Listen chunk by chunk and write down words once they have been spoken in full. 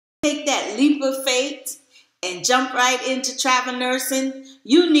that leap of faith and jump right into travel nursing,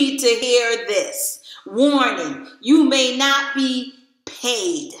 you need to hear this. Warning, you may not be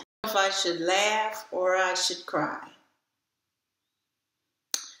paid. If I should laugh or I should cry.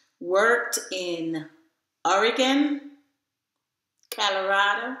 Worked in Oregon,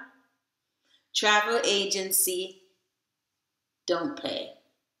 Colorado, travel agency, don't pay.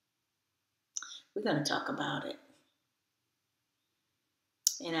 We're going to talk about it.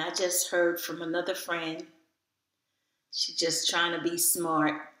 And I just heard from another friend, she's just trying to be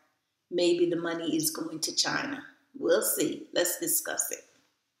smart. Maybe the money is going to China. We'll see. Let's discuss it.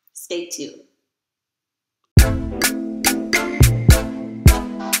 Stay tuned.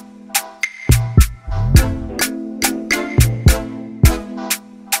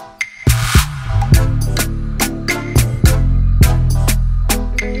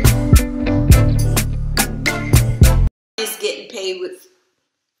 Is getting paid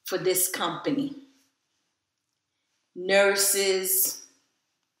for this company. Nurses,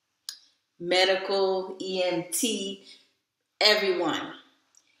 medical, EMT, everyone.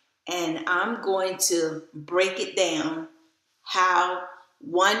 And I'm going to break it down how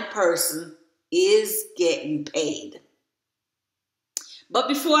one person is getting paid. But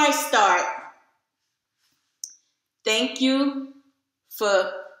before I start, thank you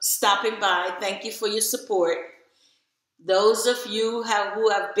for stopping by. Thank you for your support. Those of you who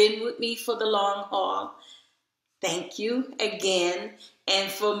have been with me for the long haul, thank you again.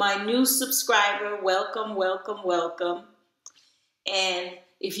 And for my new subscriber, welcome, welcome, welcome. And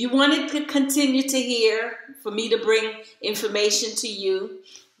if you wanted to continue to hear, for me to bring information to you,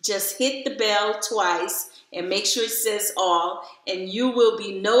 just hit the bell twice and make sure it says all, and you will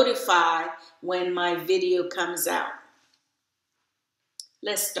be notified when my video comes out.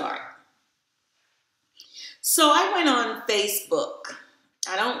 Let's start. So I went on Facebook.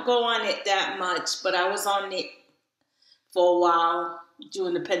 I don't go on it that much, but I was on it for a while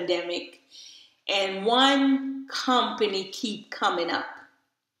during the pandemic. And one company keep coming up.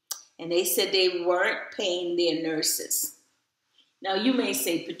 And they said they weren't paying their nurses. Now you may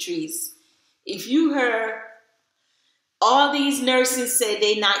say, Patrice, if you heard all these nurses say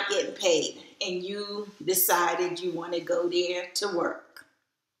they're not getting paid and you decided you want to go there to work.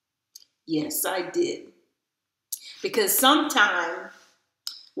 Yes, I did. Because sometimes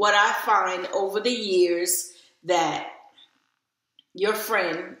what I find over the years that your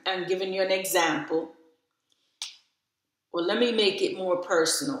friend, I'm giving you an example. Well, let me make it more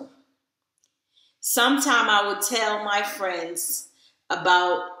personal. Sometime I would tell my friends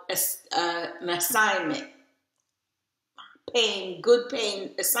about an assignment, good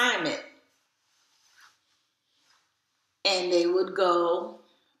paying assignment. And they would go.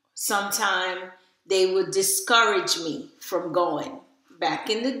 Sometime they would discourage me from going. Back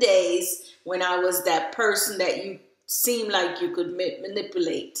in the days when I was that person that you seemed like you could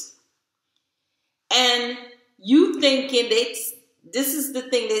manipulate. And you thinking this is the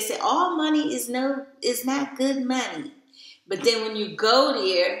thing, they say, all money is not good money. But then when you go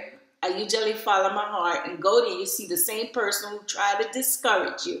there, I usually follow my heart and go there, you see the same person who tried to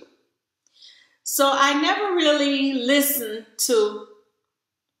discourage you. So I never really listened to,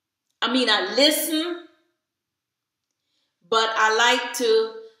 I listen, but I like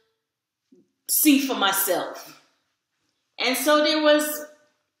to see for myself. And so there was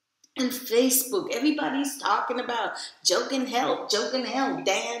on Facebook, everybody's talking about Jogan Health,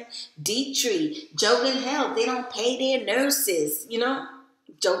 Dan Dietrich, Jogan Health. They don't pay their nurses,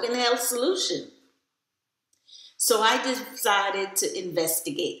 Jogan Health Solutions. So I decided to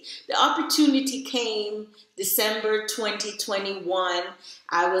investigate. The opportunity came December 2021.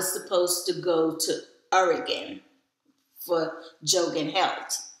 I was supposed to go to Oregon for Jogan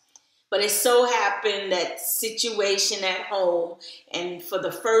Health. But it so happened that situation at home, and for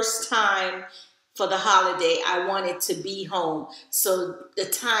the first time for the holiday, I wanted to be home. So the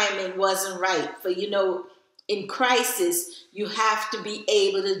timing wasn't right. For, in crisis, you have to be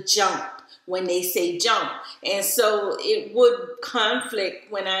able to jump when they say jump. And so it would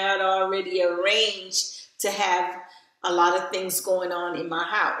conflict when I had already arranged to have a lot of things going on in my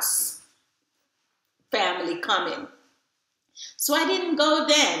house. Family coming. So I didn't go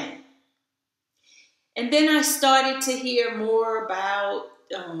then. And then I started to hear more about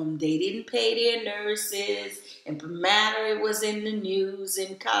they didn't pay their nurses. And per matter, it was in the news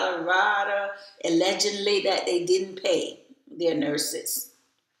in Colorado, allegedly that they didn't pay their nurses.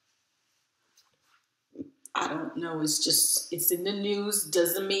 I don't know. It's in the news.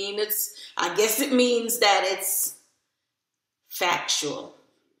 Doesn't mean I guess it means that it's factual.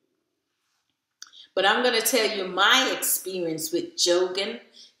 But I'm going to tell you my experience with Jogan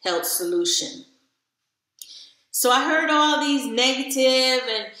Health Solution. So I heard all these negative,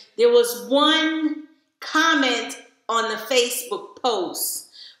 and there was one comment on the Facebook post.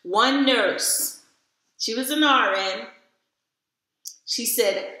 One nurse, she was an RN, she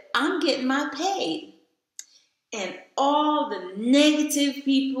said, "I'm getting my pay." And all the negative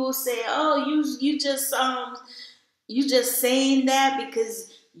people say, "Oh, you just saying that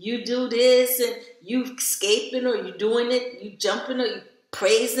because you do this and you escaping, or you doing it, you jumping, or you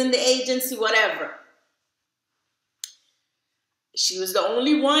praising the agency, whatever." She was the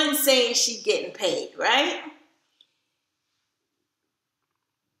only one saying she getting paid, right?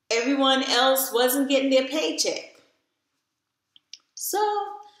 Everyone else wasn't getting their paycheck. So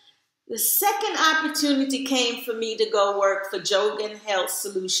the second opportunity came for me to go work for Jogan Health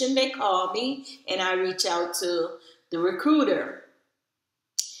Solutions. They called me and I reached out to the recruiter.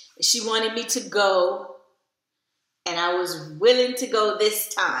 She wanted me to go, and I was willing to go this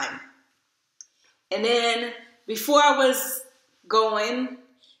time. And then before I was going,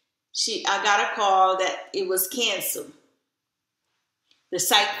 I got a call that it was canceled. The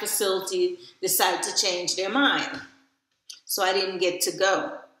site facility decided to change their mind. So I didn't get to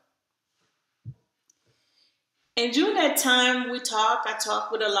go. And during that time I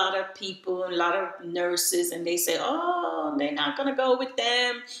talked with a lot of people, a lot of nurses, and they say, "Oh, they're not going to go with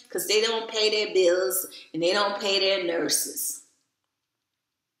them because they don't pay their bills and they don't pay their nurses."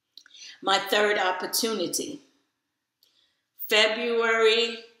 My third opportunity.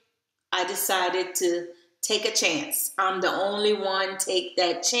 February, I decided to take a chance. I'm the only one take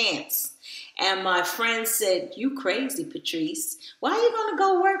that chance. And my friend said, "You crazy, Patrice. Why are you going to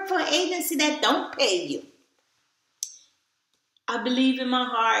go work for an agency that don't pay you?" I believe in my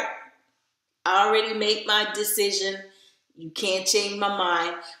heart. I already made my decision. You can't change my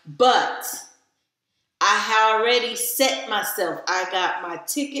mind. But I had already set myself. I got my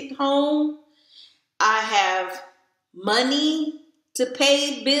ticket home. I have money to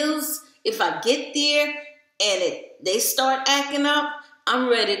pay bills. If I get there and they start acting up, I'm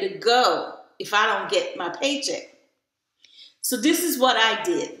ready to go if I don't get my paycheck. So this is what I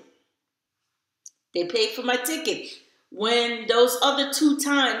did. They paid for my ticket. When those other 2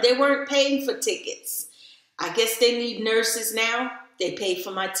 times, they weren't paying for tickets. I guess they need nurses now. They paid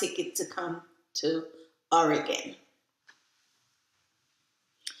for my ticket to come to Oregon.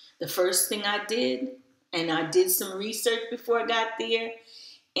 The first thing I did, and I did some research before I got there,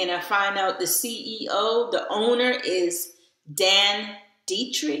 and I find out the CEO, the owner, is Dan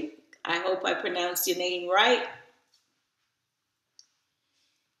Dietrich. I hope I pronounced your name right.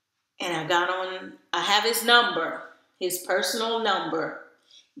 And I have his number, his personal number.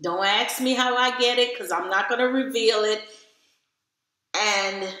 Don't ask me how I get it because I'm not going to reveal it.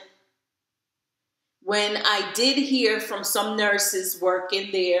 And when I did hear from some nurses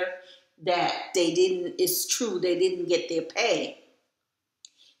working there that it's true, they didn't get their pay.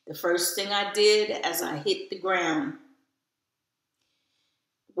 The first thing I did as I hit the ground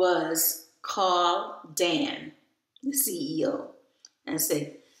was call Dan, the CEO, and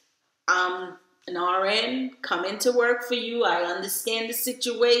say, "I'm an RN coming to work for you. I understand the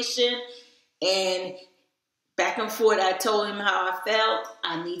situation." And back and forth, I told him how I felt.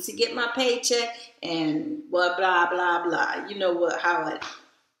 I need to get my paycheck and blah, blah, blah, blah. You know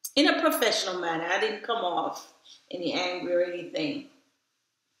in a professional manner. I didn't come off any angry or anything.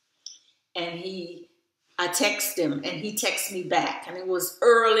 And I texted him and he texted me back. And it was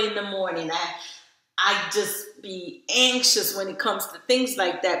early in the morning. I just be anxious when it comes to things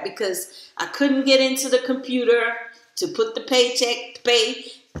like that because I couldn't get into the computer to put the paycheck, to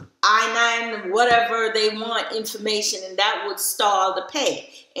pay I-9, whatever they want information, and that would stall the pay.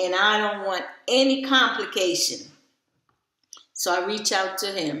 And I don't want any complication. So I reached out to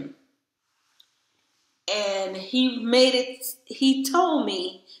him. And he told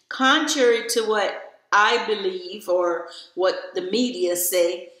me, contrary to what I believe or what the media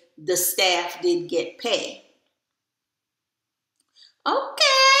say, the staff did get paid. Okay.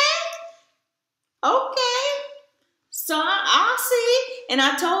 So I'll see. And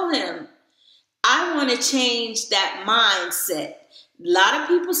I told him, I want to change that mindset. A lot of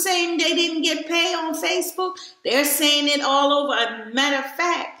people saying they didn't get paid on Facebook. They're saying it all over. Matter of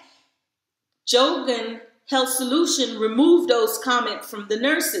fact, Jogan Health Solutions removed those comments from the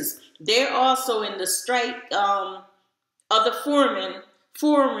nurses. They're also in the strike, other forum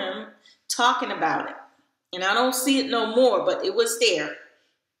talking about it. And I don't see it no more, but it was there.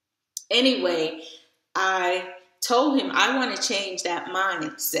 Anyway, I told him I want to change that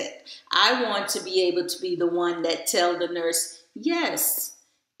mindset. I want to be able to be the one that tell the nurse, yes,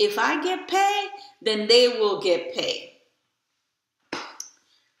 if I get paid, then they will get paid.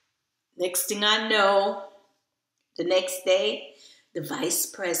 Next thing I know, the next day, the vice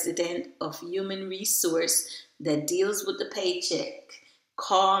president of human resource that deals with the paycheck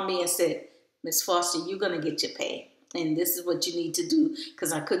called me and said, Miss Foster, you're going to get your pay. And this is what you need to do,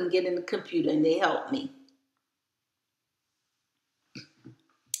 because I couldn't get in the computer, and they helped me.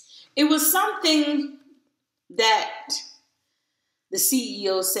 It was something that the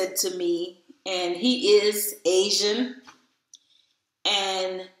CEO said to me, and he is Asian.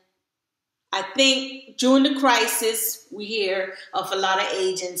 And I think during the crisis, we hear of a lot of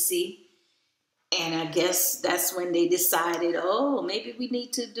agency. And I guess that's when they decided, oh, maybe we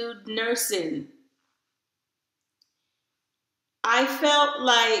need to do nursing. I felt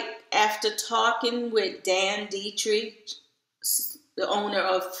like after talking with Dan Dietrich, the owner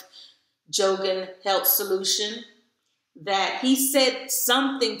of Jogan Health Solutions, that he said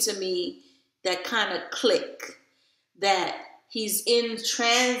something to me that kind of clicked, that he's in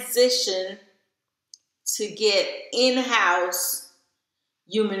transition to get in-house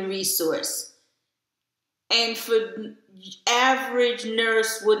human resource. And for average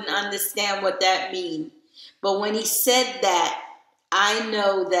nurse wouldn't understand what that means. But when he said that, I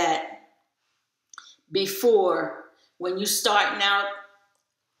know that before, when you starting out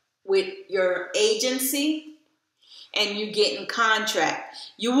with your agency and you getting contract,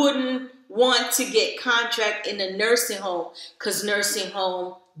 you wouldn't want to get contract in a nursing home, because nursing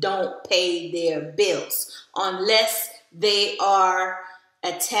home don't pay their bills unless they are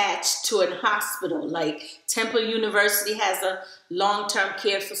attached to a hospital. Like Temple University has a long-term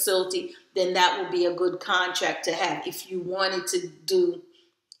care facility, then that would be a good contract to have if you wanted to do,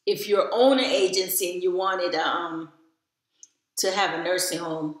 if you're own an agency and you wanted to have a nursing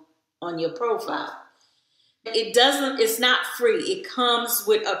home on your profile. It's not free. It comes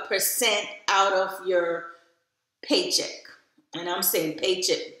with a percent out of your paycheck. And I'm saying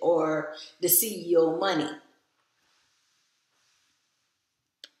paycheck or the CEO money.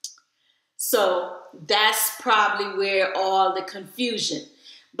 So that's probably where all the confusion.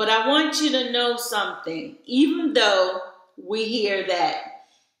 But I want you to know something. Even though we hear that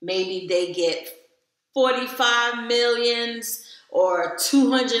maybe they get 45 millions or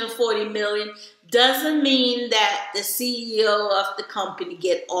 240 million, doesn't mean that the CEO of the company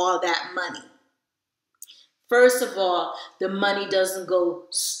get all that money. First of all, the money doesn't go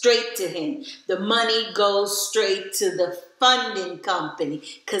straight to him. The money goes straight to the funding company,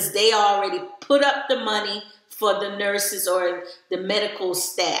 because they already put up the money for the nurses or the medical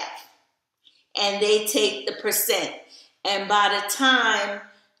staff. And they take the percent. And by the time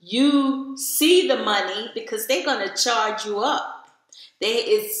you see the money, because they're going to charge you up.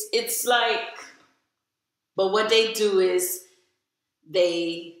 It's like, but what they do is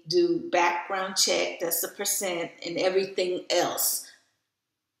they do background check, that's a percent, and everything else.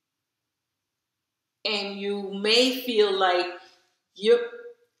 And you may feel like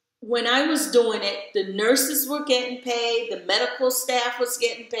when I was doing it, the nurses were getting paid, the medical staff was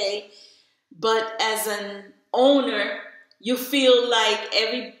getting paid, but as an owner, you feel like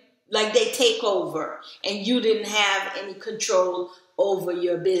they take over and you didn't have any control over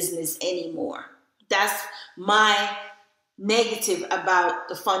your business anymore. That's my negative about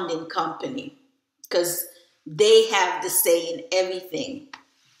the funding company, because they have the say in everything.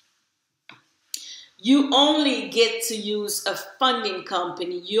 You only get to use a funding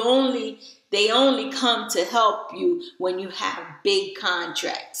company. They only come to help you when you have big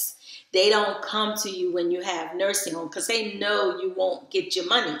contracts. They don't come to you when you have nursing home, because they know you won't get your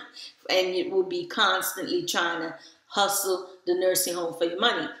money, and it will be constantly trying to hustle the nursing home for your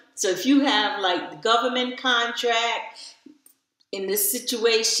money. So if you have like the government contract, in this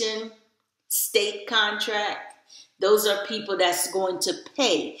situation, state contract, those are people that's going to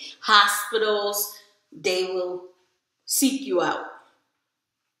pay. Hospitals, they will seek you out.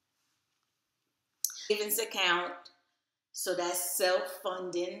 Savings account, so that's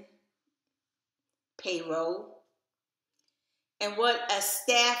self-funding, payroll. And what a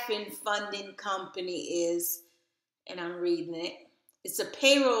staffing funding company is, and I'm reading it, it's a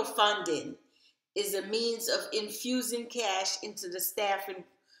payroll funding, is a means of infusing cash into the staffing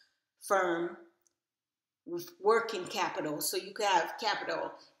firm with working capital. So you can have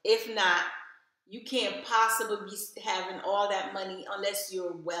capital. If not, you can't possibly be having all that money unless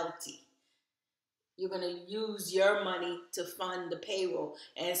you're wealthy. You're going to use your money to fund the payroll.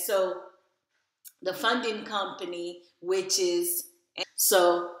 And so the funding company, which is,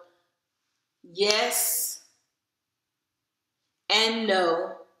 so yes and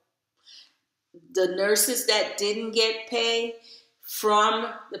no. The nurses that didn't get paid, from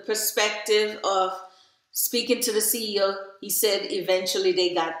the perspective of speaking to the CEO, he said eventually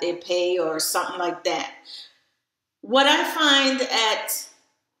they got their pay or something like that. What I find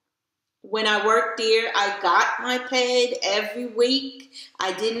when I worked there, I got my paid every week.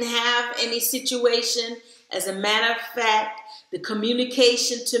 I didn't have any situation. As a matter of fact, the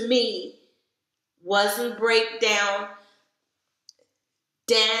communication to me wasn't breakdown.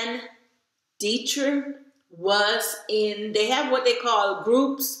 Dan Dietrich was they have what they call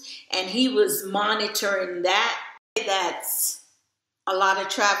groups, and he was monitoring that. That's a lot of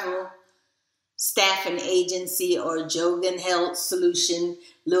travel staffing agency or Jogan Health Solution.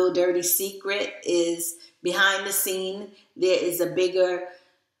 Little dirty secret is behind the scene. There is a bigger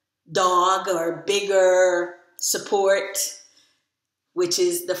dog or bigger support, which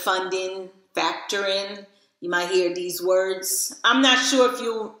is the funding factoring. You might hear these words. I'm not sure if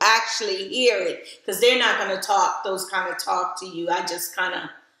you actually hear it because they're not going to talk those kind of talk to you. I just kind of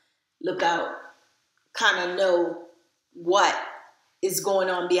look out, kind of know what is going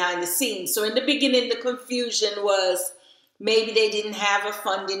on behind the scenes. So in the beginning, the confusion was maybe they didn't have a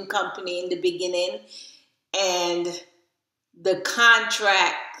funding company in the beginning, and the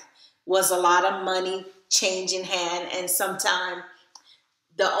contract was a lot of money changing hand, and sometimes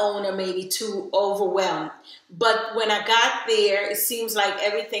the owner may be too overwhelmed. But when I got there, it seems like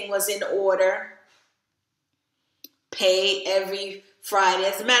everything was in order. Paid every Friday.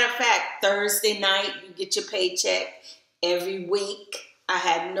 As a matter of fact, Thursday night, you get your paycheck every week. I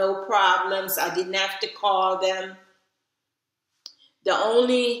had no problems. I didn't have to call them. The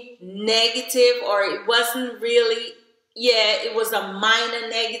only negative, or it wasn't really, it was a minor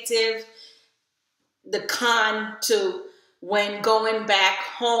negative. The con to when going back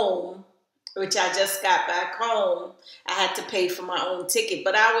home, which I just got back home, I had to pay for my own ticket.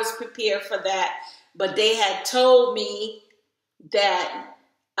 But I was prepared for that. But they had told me that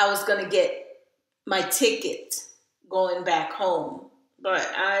I was going to get my ticket going back home. But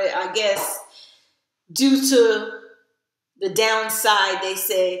I guess due to the downside, they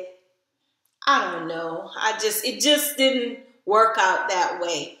say, I don't know. It just didn't work out that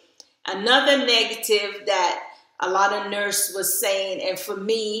way. Another negative that a lot of nurses was saying, and for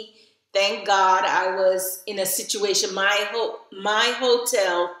me, thank God I was in a situation, my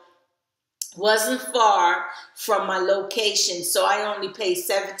hotel wasn't far from my location, so I only paid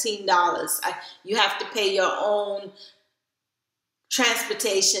 $17. You have to pay your own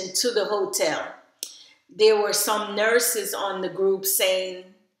transportation to the hotel. There were some nurses on the group saying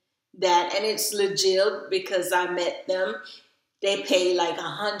that, and it's legit because I met them, they pay like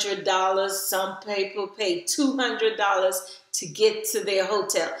 $100. Some people pay $200 to get to their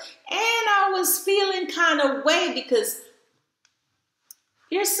hotel. And I was feeling kind of way because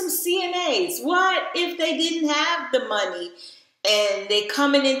here's some CNAs. What if they didn't have the money and they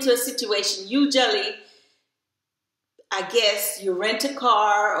coming into a situation? Usually, I guess you rent a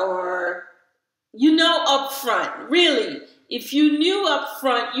car or up front, really. If you knew up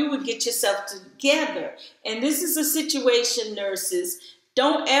front, you would get yourself together. And this is a situation, nurses,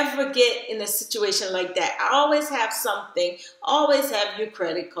 don't ever get in a situation like that. Always have something. Always have your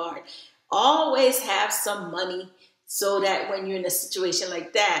credit card. Always have some money so that when you're in a situation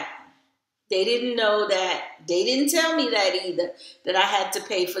like that, they didn't know that. They didn't tell me that either, that I had to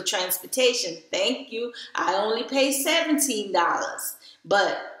pay for transportation. Thank you. I only pay $17.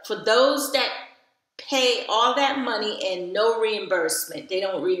 But for those that pay all that money and no reimbursement, they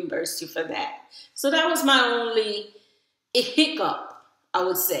don't reimburse you for that. So that was my only hiccup, I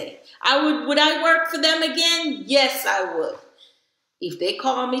would say. Would I work for them again? Yes, I would. If they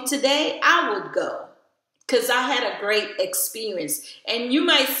call me today, I would go because I had a great experience. And you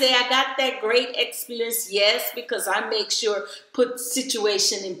might say I got that great experience, yes, because I make sure put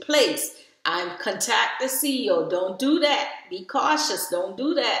situation in place. I contact the CEO. Don't do that. Be cautious. Don't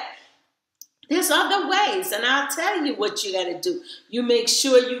do that. There's other ways, and I'll tell you what you got to do. You make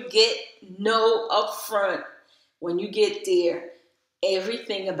sure you know up front when you get there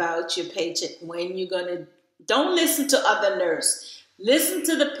everything about your paycheck. When you're going to, don't listen to other nurses. Listen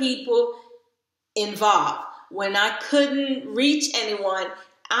to the people involved. When I couldn't reach anyone,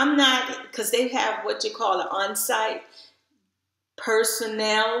 because they have what you call an on-site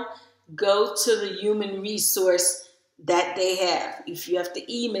personnel, go to the human resource that they have. If you have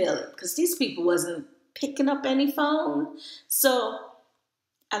to email it, because these people wasn't picking up any phone. So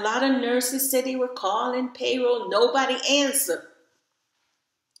a lot of nurses said they were calling payroll. Nobody answered.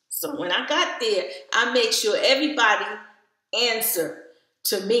 So when I got there, I made sure everybody answered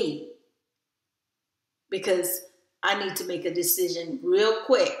to me because I need to make a decision real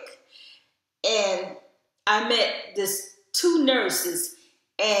quick. And I met this two nurses,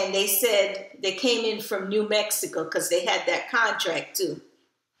 And they said they came in from New Mexico because they had that contract too.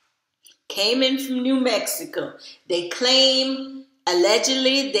 Came in from New Mexico. They claim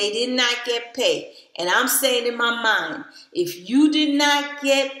allegedly they did not get paid. And I'm saying in my mind, if you did not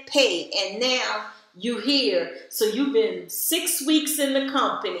get paid and now you here, so you've been 6 weeks in the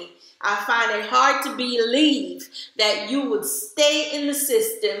company, I find it hard to believe that you would stay in the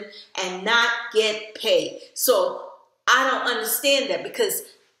system and not get paid. So I don't understand that, because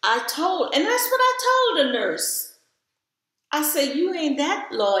and that's what I told the nurse. I said, you ain't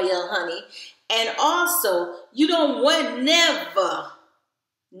that loyal, honey. And also, you don't want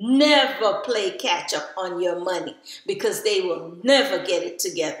never play catch up on your money, because they will never get it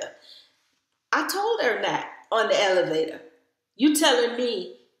together. I told her that on the elevator. You telling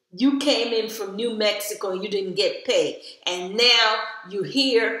me you came in from New Mexico and you didn't get paid, and now you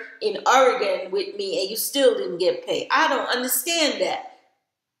here in Oregon with me and you still didn't get paid. I don't understand that.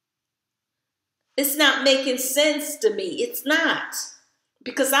 It's not making sense to me. It's not.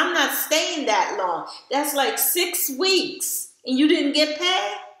 Because I'm not staying that long. That's like 6 weeks and you didn't get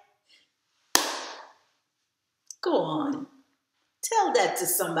paid. Go on. Tell that to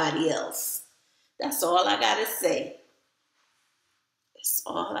somebody else. That's all I got to say. That's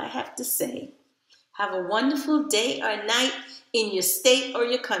all I have to say. Have a wonderful day or night in your state or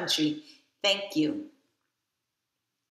your country. Thank you.